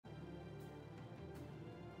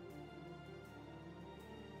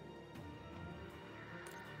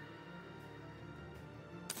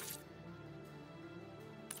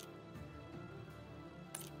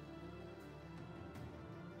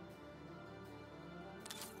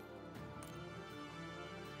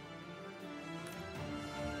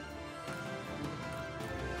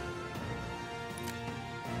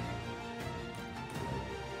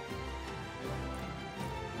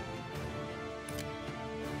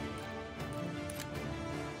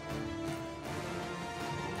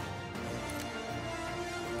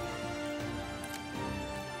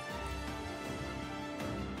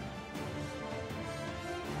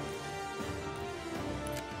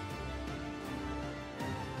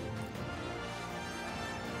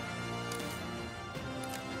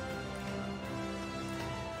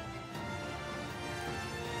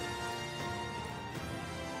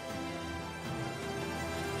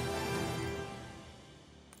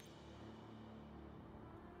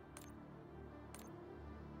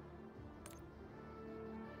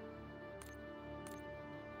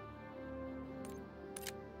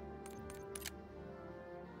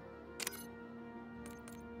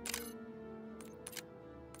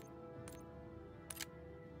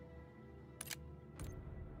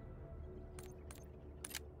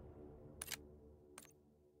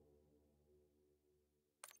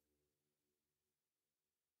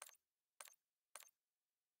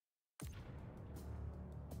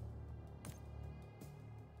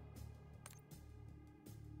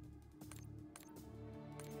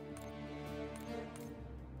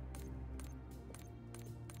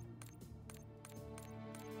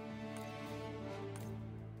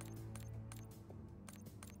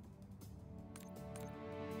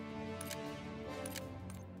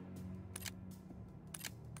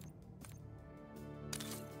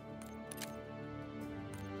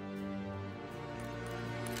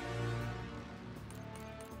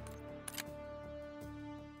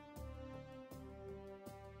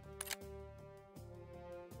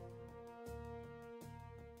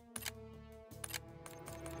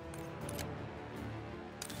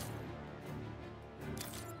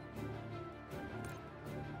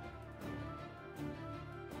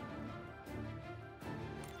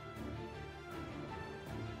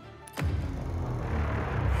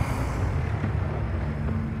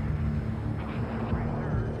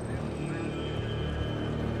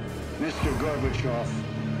Mr. Gorbachev,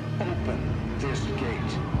 open this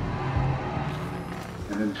gate.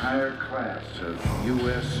 An entire class of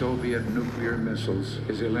U.S.-Soviet nuclear missiles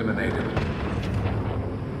is eliminated.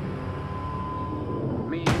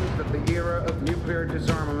 Means that the era of nuclear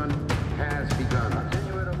disarmament has begun.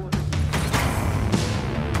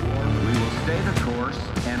 We will stay the course,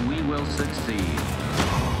 and we will succeed.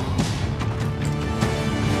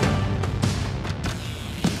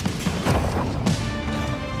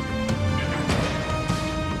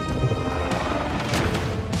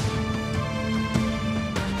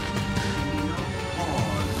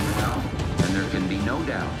 And there can be no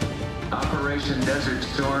doubt. Operation Desert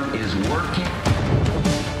Storm is working.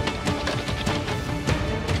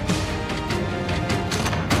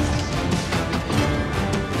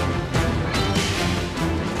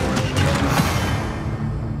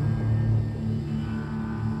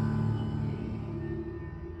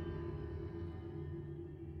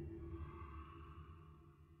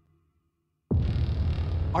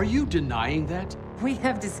 Are you denying that? We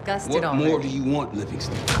have discussed it already. What more do you want,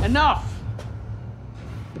 Livingston? Enough!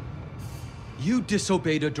 You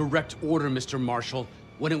disobeyed a direct order, Mr. Marshall,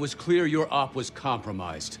 when it was clear your op was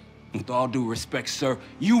compromised. With all due respect, sir,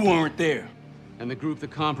 you weren't there. And the group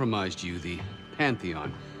that compromised you, the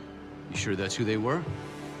Pantheon, you sure that's who they were?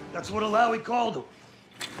 That's what Alawi called them.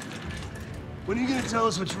 When are you gonna tell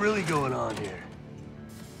us what's really going on here?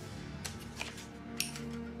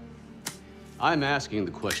 I'm asking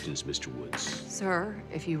the questions, Mr. Woods. Sir,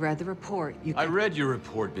 if you read the report, you I read your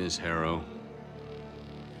report, Ms. Harrow.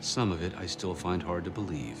 Some of it I still find hard to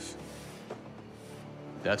believe.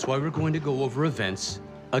 That's why we're going to go over events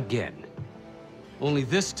again. Only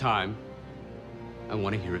this time, I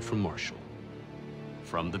want to hear it from Marshall.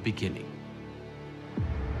 From the beginning.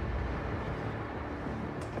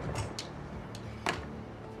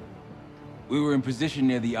 We were in position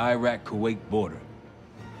near the Iraq-Kuwait border.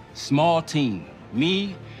 Small team.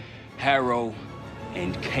 Me, Harrow,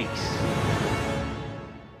 and Case.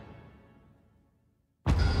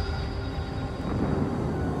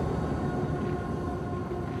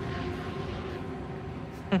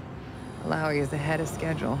 Alawi is ahead of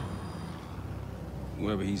schedule.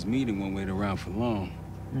 Whoever he's meeting won't wait around for long.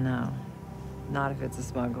 No, not if it's a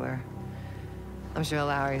smuggler. I'm sure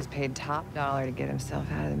Alawi is paid top dollar to get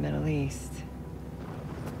himself out of the Middle East.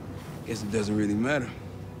 Guess it doesn't really matter.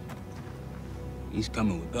 He's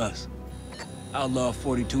coming with us. Outlaw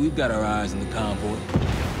 42, we've got our eyes on the convoy.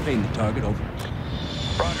 Painting the target, over.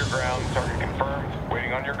 Roger, ground. Target confirmed.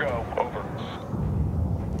 Waiting on your go. Over.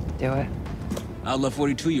 Do it. Outlaw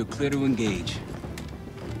 42, you're clear to engage.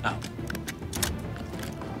 Out.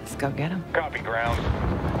 Let's go get him. Copy, ground.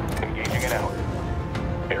 Engaging and out.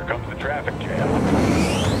 Here comes the traffic jam.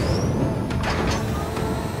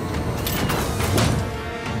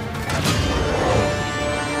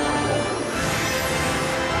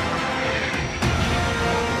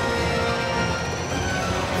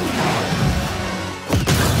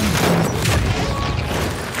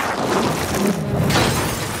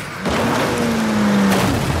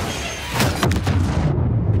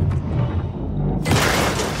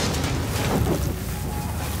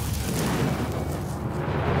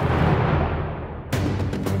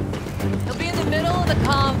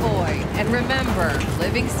 Remember,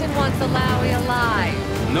 Livingston wants Alawi alive.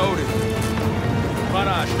 Noted.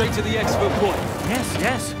 Farah, straight to the exfil point. Yes,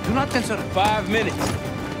 yes. Do not consider. 5 minutes.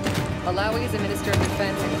 Alawi is a minister of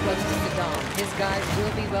defense and close to Saddam. His guys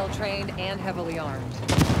will be well-trained and heavily armed.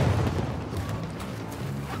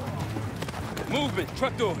 Movement,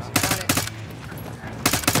 truck doors. Got it.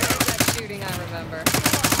 There's that shooting I remember.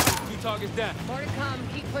 2 targets down. More to come.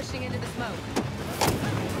 Keep pushing into the smoke.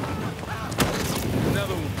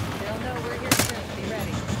 Another one. They'll know we're here soon. Be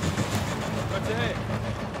ready. What's ahead?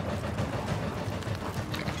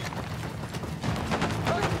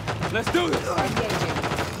 Let's do this. Engaging.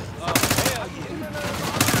 Hell yeah.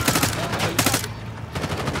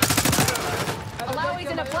 Alawi's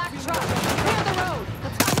in a black truck. Clear the road.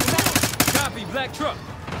 Let's go back. Copy, black truck.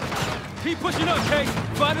 Keep pushing up, Case.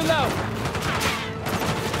 Find Alawi.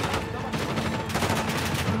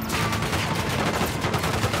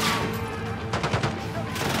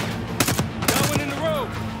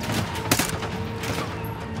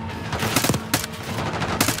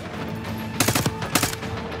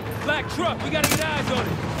 Truck, we gotta get eyes on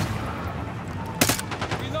it.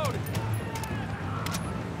 Reload it.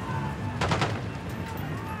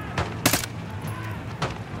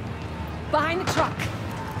 Behind the truck.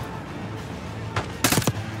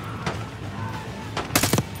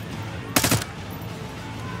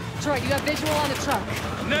 Troy, do you have visual on the truck?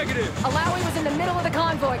 Negative. Alawi was in the middle of the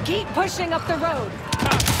convoy. Keep pushing up the road.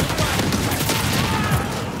 Copy.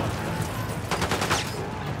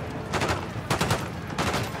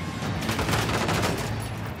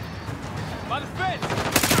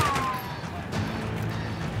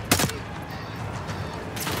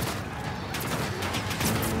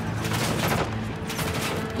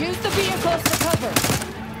 close for cover.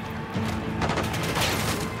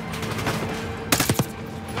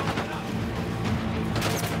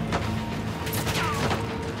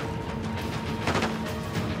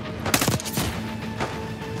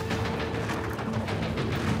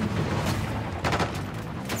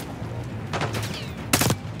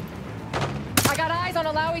 I got eyes on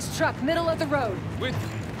Alawi's truck, middle of the road. With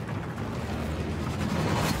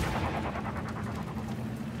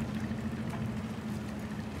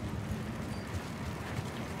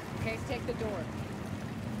Case, take the door.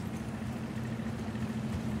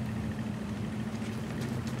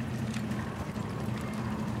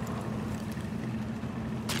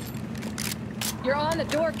 You're on the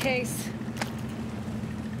door, Case.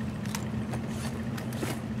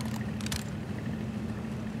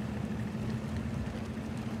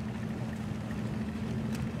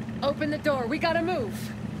 Open the door. We gotta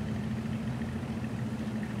move.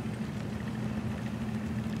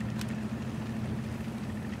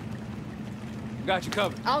 got you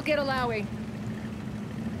covered. I'll get Alawi.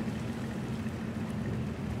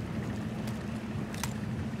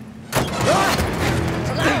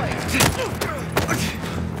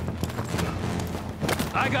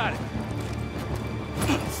 I got it.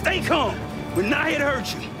 Stay calm. We're not here to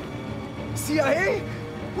hurt you. CIA?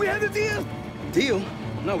 We had a deal. Deal?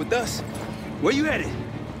 Not with us. Where you headed?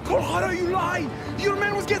 Colorado, you lied. Your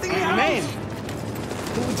man was getting me out. Man!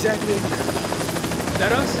 Who exactly? Is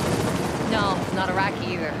that us? No, not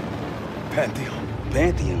Iraqi either. Pantheon.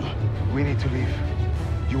 Pantheon. We need to leave.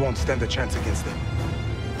 You won't stand a chance against them.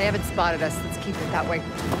 They haven't spotted us. Let's keep it that way.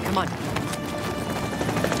 Come on.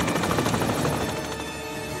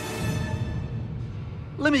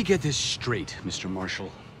 Let me get this straight, Mr. Marshall.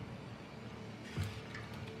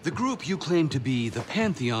 The group you claim to be the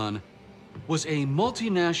Pantheon was a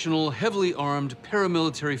multinational, heavily armed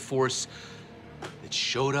paramilitary force that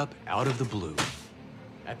showed up out of the blue.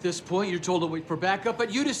 At this point, you're told to wait for backup,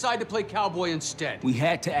 but you decide to play cowboy instead. We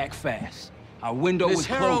had to act fast. Our window Ms. was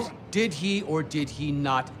Harrow, closing. did he or did he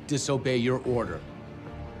not disobey your order?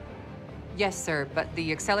 Yes, sir, but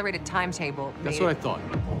the accelerated timetable That's what I thought.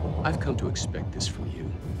 I've come to expect this from you,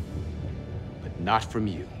 but not from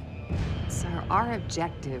you. Sir, our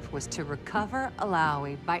objective was to recover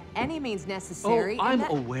Alawi by any means necessary. Oh, I'm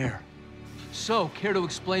aware. So, care to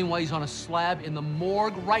explain why he's on a slab in the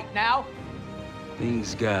morgue right now?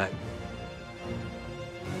 Things got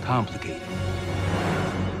complicated.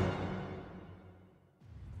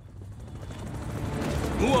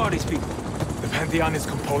 Who are these people? The Pantheon is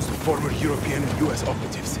composed of former European and US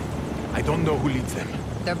operatives. I don't know who leads them.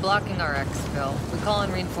 They're blocking our exfil. We call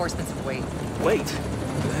in reinforcements and wait. Wait.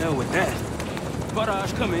 The hell with that?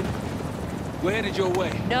 Barrage, come in. We're headed your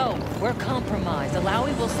way. No, we're compromised.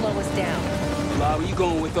 Alawi will slow us down. Lowry, you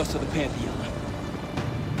going with us to the Pantheon?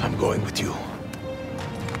 I'm going with you.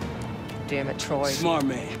 Damn it, Troy. Smart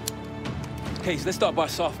man. Case, let's start by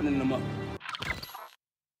softening them up.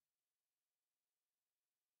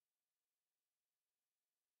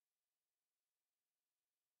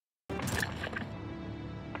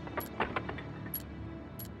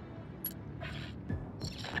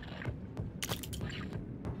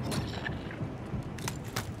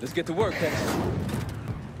 Let's get to work, Case.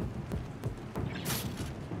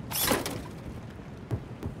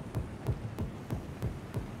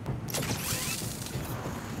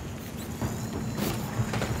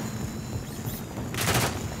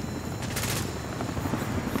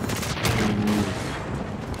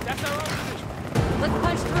 That's our position. Let's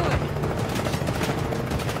punch through it.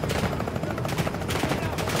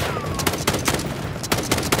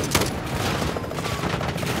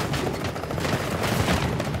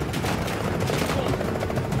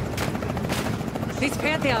 These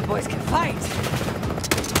Pantheon boys can fight.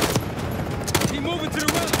 Keep moving to the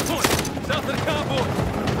rally point, south of the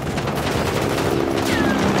convoy.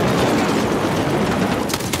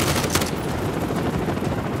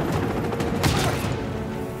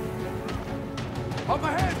 Up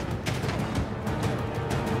ahead.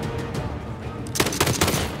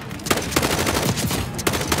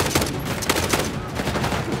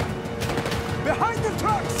 Behind the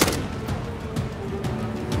trucks.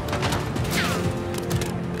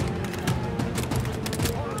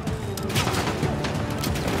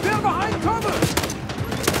 They're behind cover!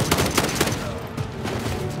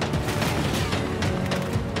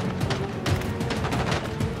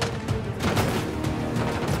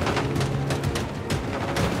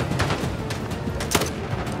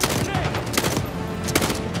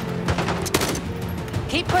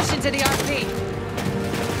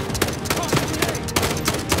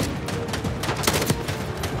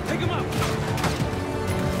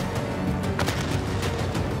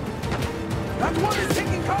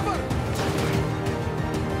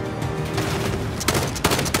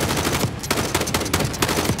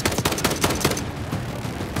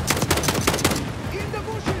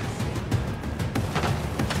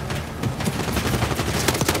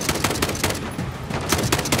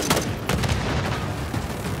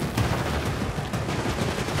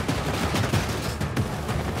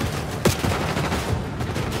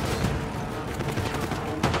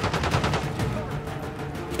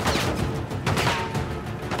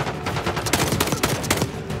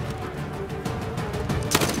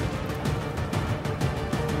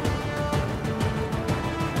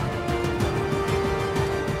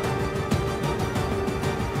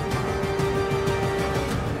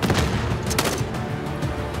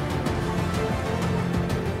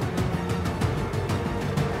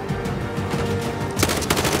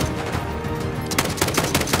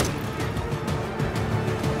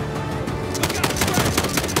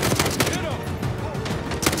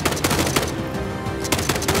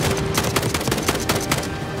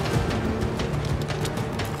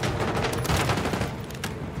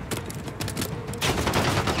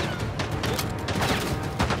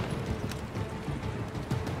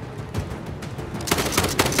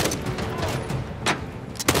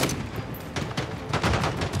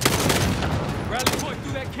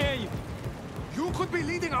 You could be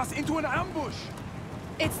leading us into an ambush!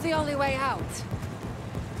 It's the only way out.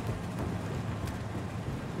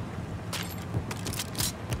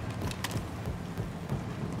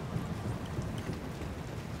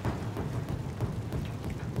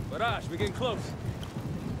 Barrage, we're getting close.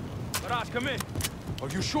 Barrage, come in. Are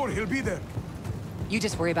you sure he'll be there? You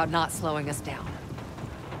just worry about not slowing us down.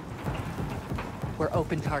 We're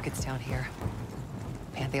open targets down here.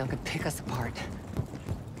 Pantheon could pick us apart.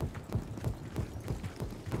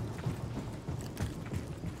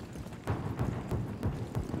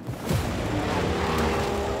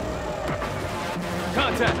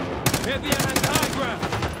 Contact! Pantheon has the high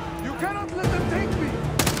ground! You cannot let them take me!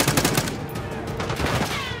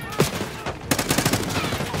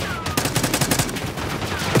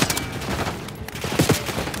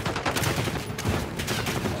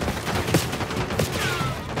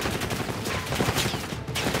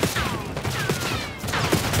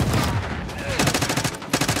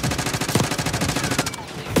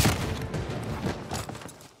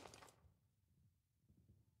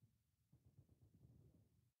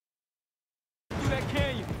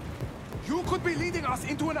 You could be leading us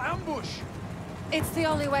into an ambush! It's the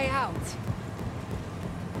only way out.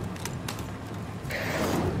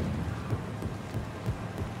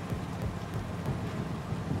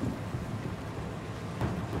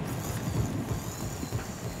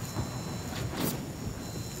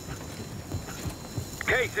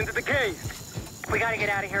 Case, into the case! We gotta get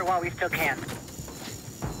out of here while we still can.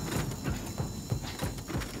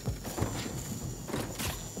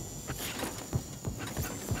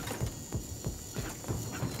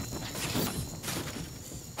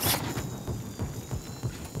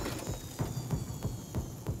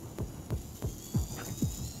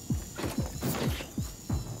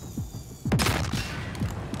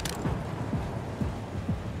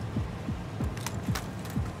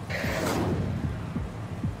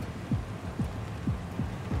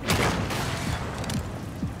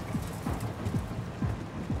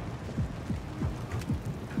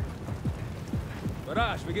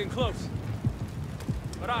 Barrage, we're getting close.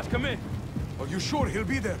 Barrage, come in. Are you sure he'll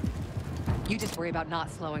be there? You just worry about not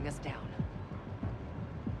slowing us down.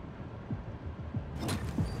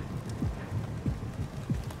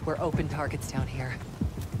 We're open targets down here.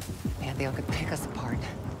 Pantheon could pick us apart.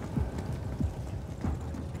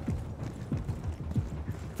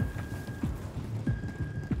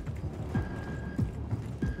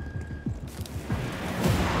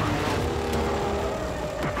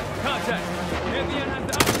 Contact! Pantheon has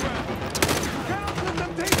the high ground! You cannot let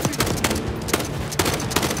them take me!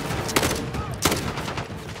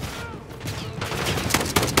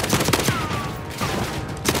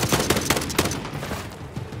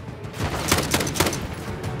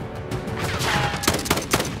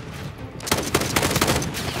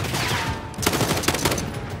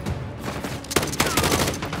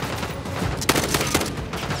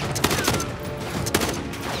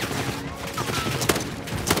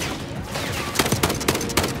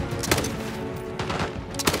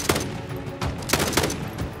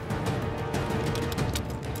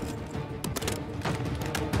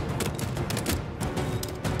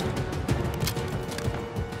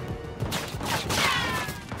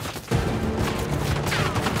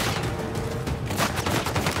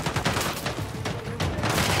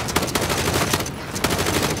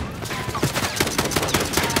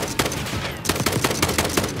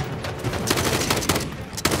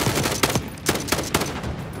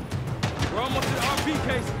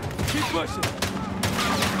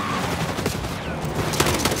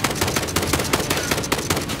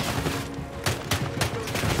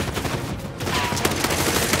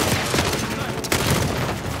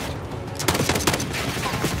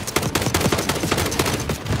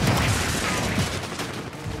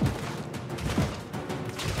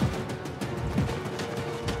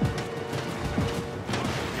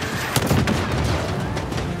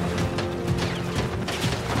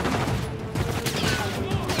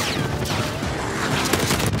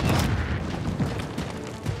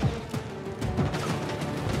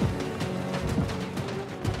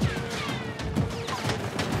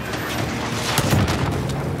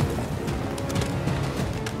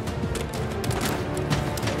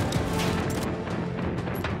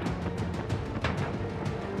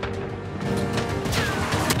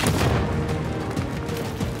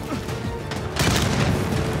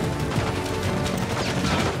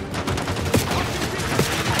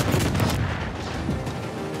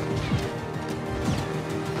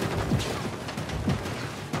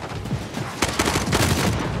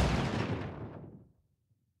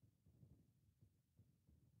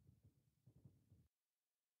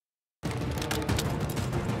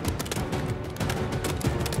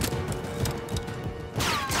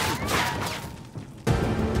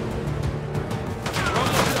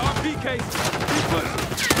 Case.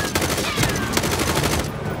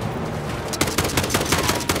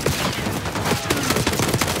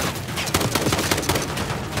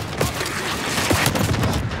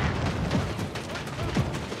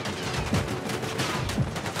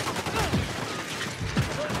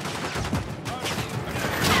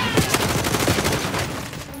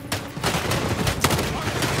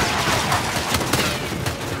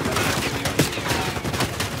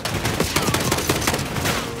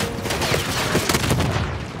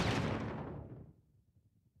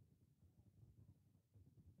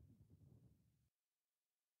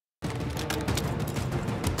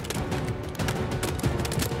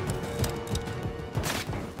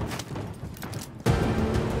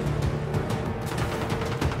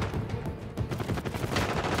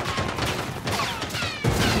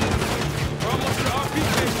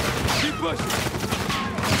 Keep pushing.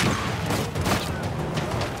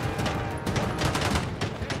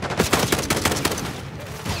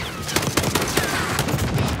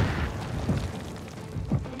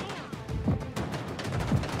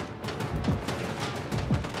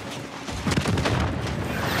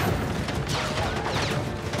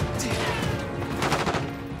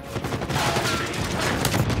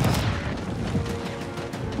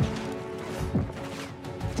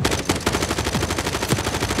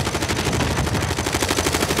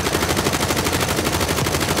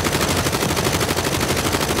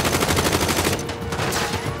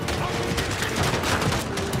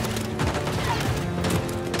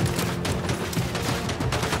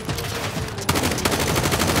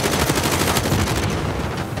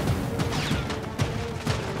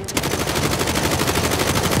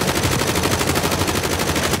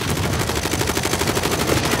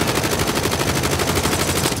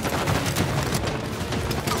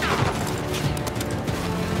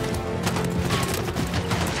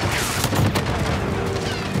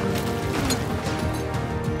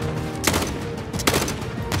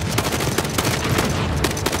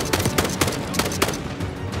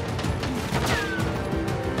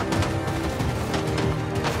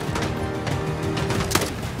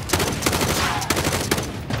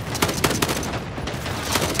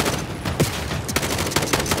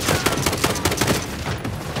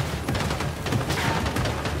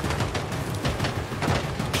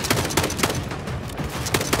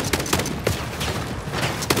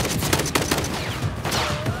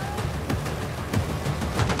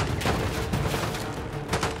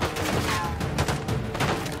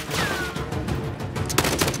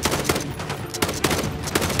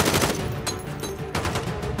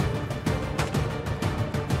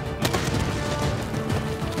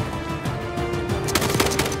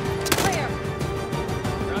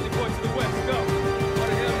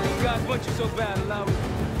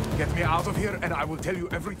 Get me out of here, and I will tell you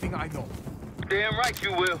everything I know. Damn right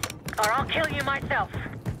you will. Or I'll kill you myself.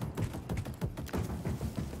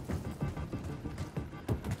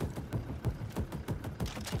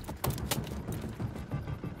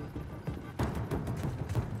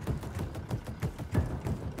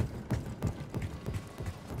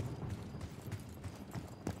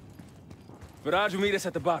 Viraj will meet us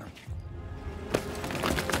at the bottom.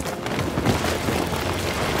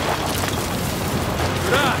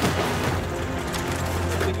 Viraj!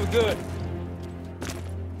 I think we're good.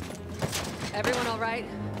 Everyone all right?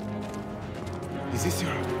 Is this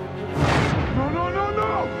your... No, no, no,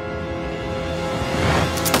 no!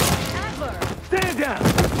 Adler! Stand down!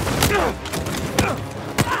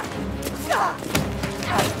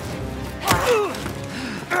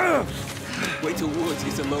 Wait till Woods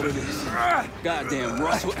gets a load of this. Goddamn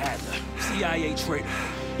Russell Adler, CIA traitor.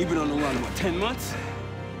 He been on the run, what, 10 months?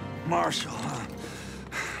 Marshall, huh?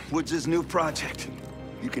 Woods' new project.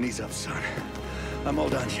 You can ease up, son. I'm all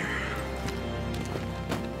done here.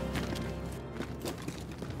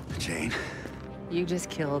 Jane? You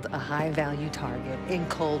just killed a high-value target in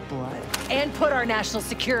cold blood and put our national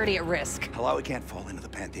security at risk. Halawi can't fall into the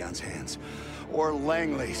Pantheon's hands. Or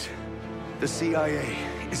Langley's. The CIA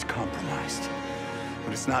is compromised.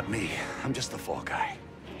 But it's not me. I'm just the fall guy.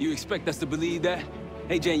 You expect us to believe that?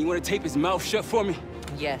 Hey, Jane, you want to tape his mouth shut for me?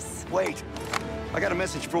 Yes. Wait. I got a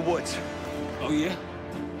message for Woods. Oh, yeah?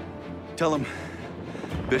 Tell him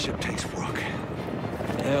Bishop takes Rook.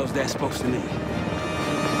 The hell's that supposed to mean?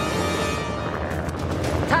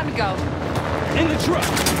 Time to go. In the truck!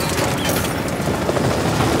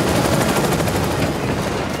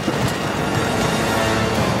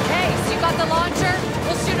 Hey, so you got the launcher?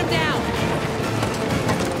 We'll shoot him down.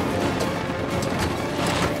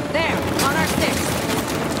 There, on our 6.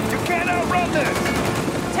 You can't outrun this!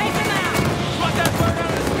 Take him out! Shut that bird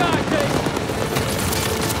out of the sky, Jake!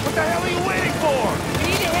 What the hell are you waiting for? We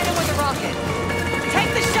need to hit him with a rocket.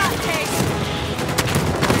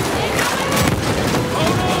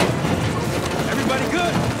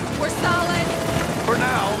 good? We're solid. For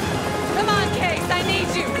now. Come on, Case, I need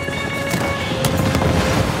you.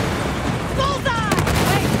 Bullseye!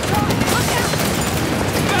 Wait, Troy, look out!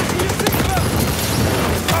 Fasten your seatbelt!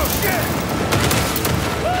 Oh, shit!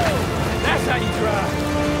 Woo! That's how you drive.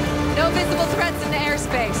 No visible threats in the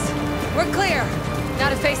airspace. We're clear. Now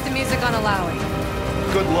to face the music on Alawi.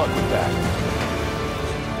 Good luck with that.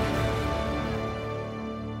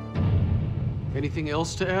 Anything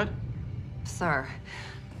else to add? Sir,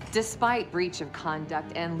 despite breach of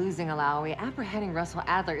conduct and losing Alawi, apprehending Russell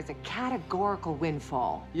Adler is a categorical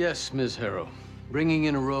windfall. Yes, Ms. Harrow. Bringing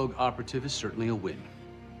in a rogue operative is certainly a win.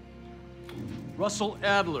 Russell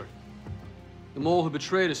Adler, the mole who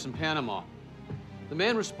betrayed us in Panama. The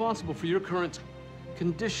man responsible for your current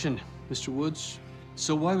condition, Mr. Woods.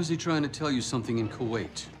 So why was he trying to tell you something in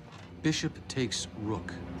Kuwait? Bishop takes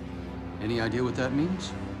Rook. Any idea what that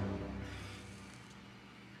means?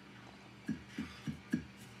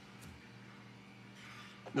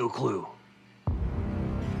 No clue.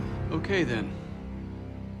 Okay, then.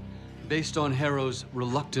 Based on Harrow's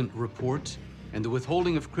reluctant report and the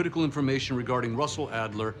withholding of critical information regarding Russell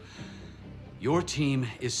Adler, your team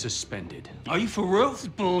is suspended. Are you for real? This is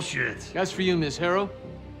bullshit. As for you, Ms. Harrow,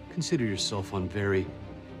 consider yourself on very,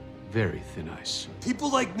 very thin ice. People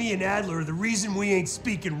like me and Adler are the reason we ain't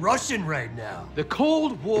speaking Russian right now. The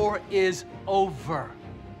Cold War is over,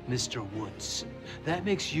 Mr. Woods. That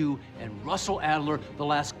makes you and Russell Adler the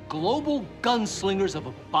last global gunslingers of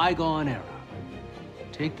a bygone era.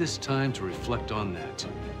 Take this time to reflect on that.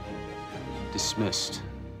 Dismissed.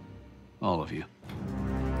 All of you.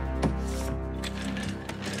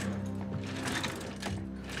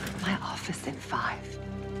 My office in 5.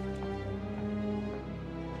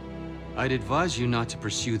 I'd advise you not to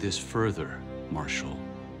pursue this further, Marshal.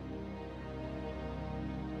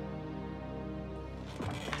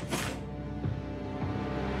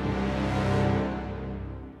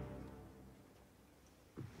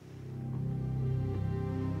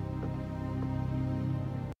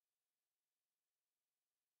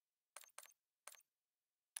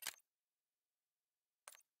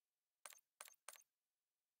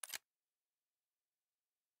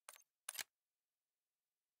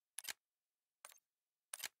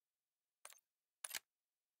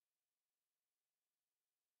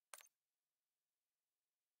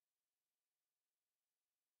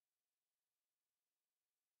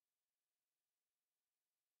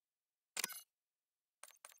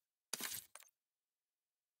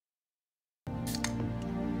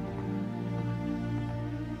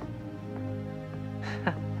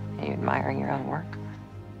 Are you admiring your own work?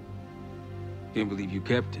 Can't believe you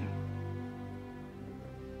kept him.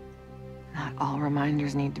 Not all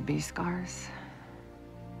reminders need to be scars.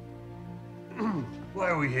 Why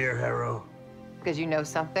are we here, Harrow? Because you know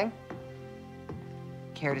something?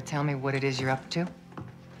 Care to tell me what it is you're up to?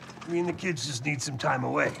 Me and the kids just need some time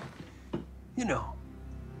away. You know,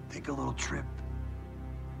 take a little trip.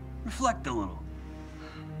 Reflect a little.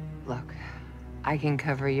 Look, I can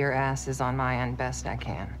cover your asses on my end best I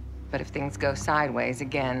can. But if things go sideways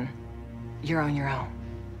again, you're on your own.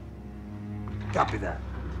 Copy that.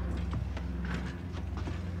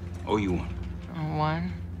 Oh, you one.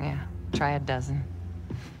 One? Yeah. Try a dozen.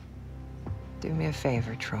 Do me a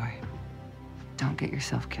favor, Troy. Don't get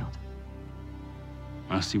yourself killed.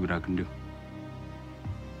 I'll see what I can do.